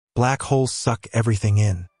Black holes suck everything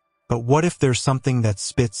in. But what if there's something that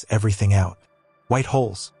spits everything out? White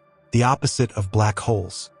holes, the opposite of black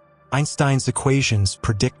holes. Einstein's equations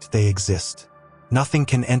predict they exist. Nothing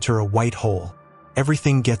can enter a white hole.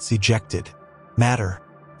 Everything gets ejected. Matter,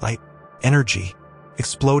 light, energy,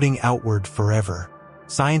 exploding outward forever.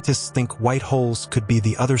 Scientists think white holes could be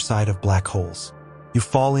the other side of black holes. You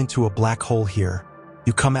fall into a black hole here.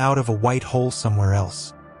 You come out of a white hole somewhere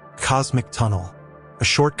else. Cosmic tunnel, a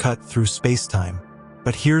shortcut through spacetime.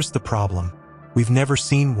 But here's the problem. We've never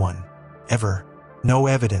seen one. Ever. No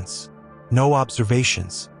evidence. No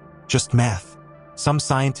observations. Just math. Some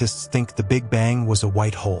scientists think the Big Bang was a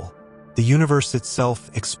white hole. The universe itself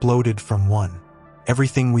exploded from one.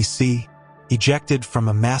 Everything we see, ejected from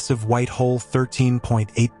a massive white hole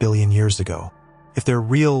 13.8 billion years ago. If they're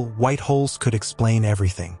real, white holes could explain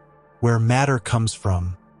everything. Where matter comes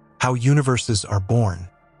from, how universes are born.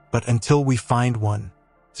 But until we find one,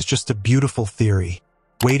 it's just a beautiful theory,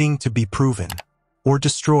 waiting to be proven or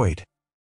destroyed.